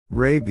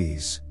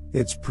Rabies,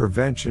 its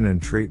prevention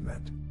and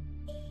treatment.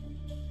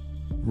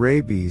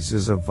 Rabies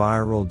is a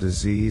viral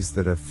disease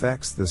that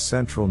affects the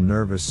central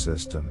nervous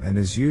system and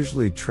is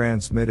usually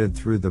transmitted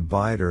through the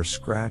bite or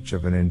scratch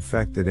of an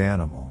infected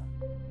animal.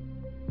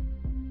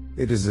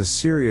 It is a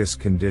serious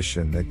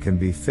condition that can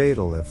be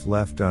fatal if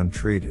left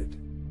untreated.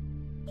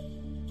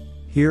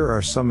 Here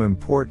are some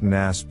important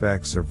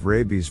aspects of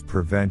rabies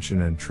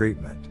prevention and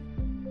treatment.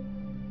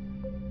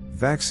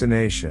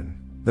 Vaccination.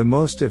 The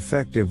most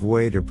effective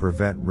way to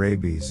prevent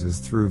rabies is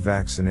through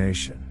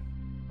vaccination.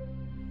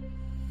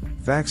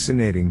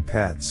 Vaccinating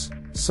pets,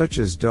 such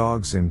as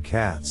dogs and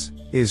cats,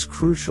 is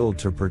crucial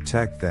to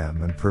protect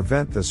them and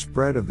prevent the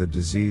spread of the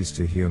disease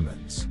to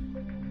humans.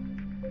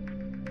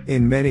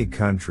 In many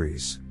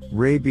countries,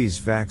 rabies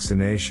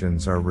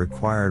vaccinations are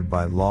required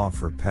by law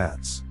for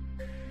pets.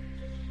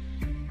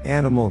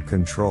 Animal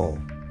control.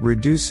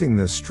 Reducing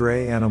the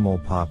stray animal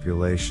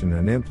population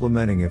and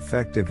implementing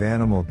effective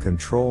animal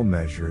control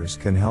measures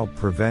can help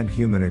prevent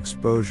human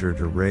exposure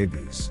to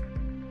rabies.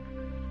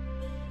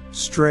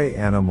 Stray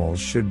animals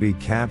should be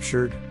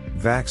captured,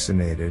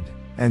 vaccinated,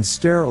 and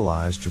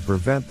sterilized to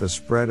prevent the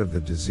spread of the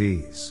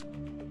disease.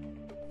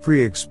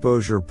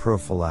 Pre-exposure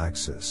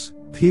prophylaxis.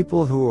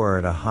 People who are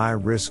at a high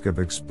risk of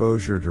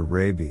exposure to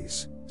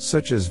rabies,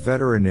 such as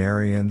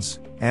veterinarians,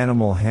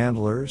 animal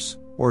handlers,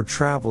 or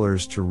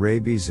travelers to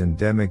rabies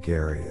endemic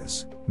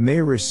areas, may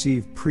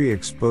receive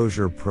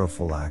pre-exposure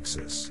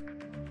prophylaxis.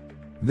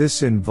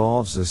 This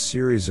involves a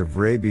series of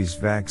rabies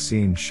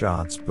vaccine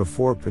shots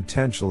before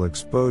potential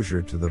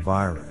exposure to the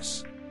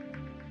virus.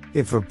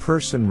 If a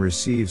person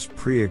receives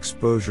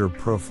pre-exposure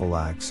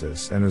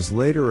prophylaxis and is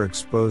later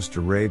exposed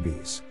to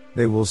rabies,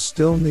 they will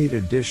still need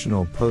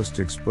additional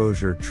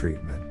post-exposure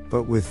treatment,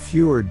 but with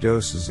fewer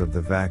doses of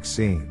the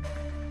vaccine.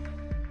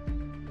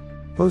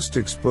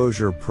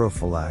 Post-exposure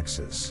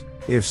prophylaxis.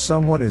 If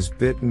someone is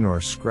bitten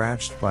or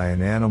scratched by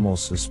an animal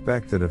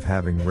suspected of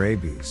having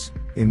rabies,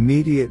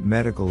 immediate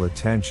medical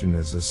attention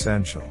is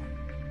essential.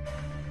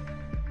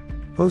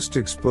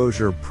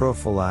 Post-exposure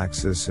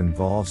prophylaxis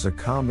involves a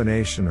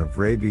combination of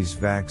rabies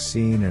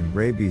vaccine and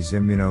rabies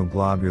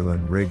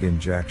immunoglobulin RIG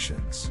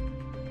injections.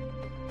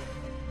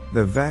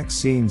 The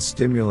vaccine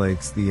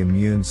stimulates the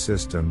immune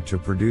system to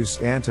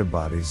produce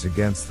antibodies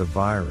against the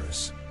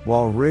virus,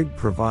 while RIG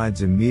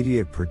provides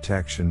immediate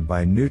protection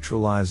by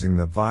neutralizing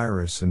the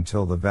virus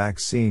until the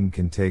vaccine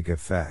can take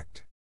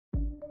effect.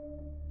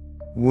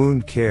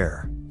 Wound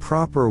care.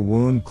 Proper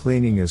wound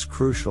cleaning is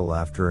crucial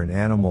after an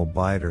animal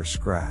bite or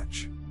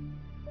scratch.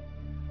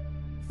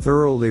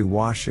 Thoroughly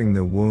washing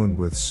the wound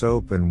with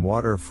soap and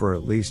water for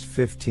at least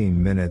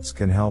 15 minutes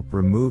can help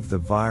remove the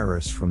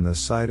virus from the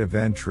site of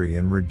entry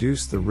and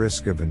reduce the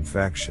risk of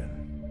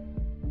infection.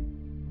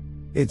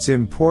 It's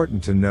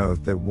important to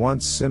note that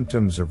once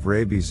symptoms of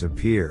rabies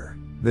appear,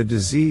 the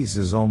disease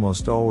is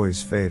almost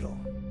always fatal.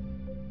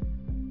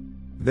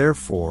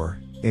 Therefore,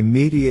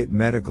 immediate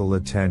medical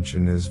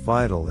attention is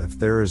vital if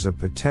there is a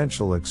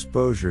potential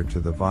exposure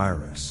to the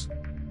virus.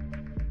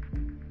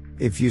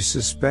 If you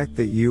suspect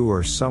that you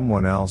or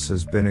someone else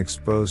has been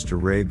exposed to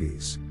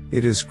rabies,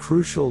 it is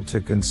crucial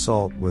to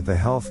consult with a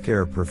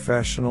healthcare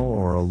professional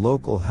or a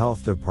local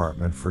health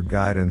department for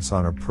guidance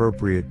on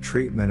appropriate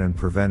treatment and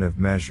preventive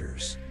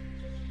measures.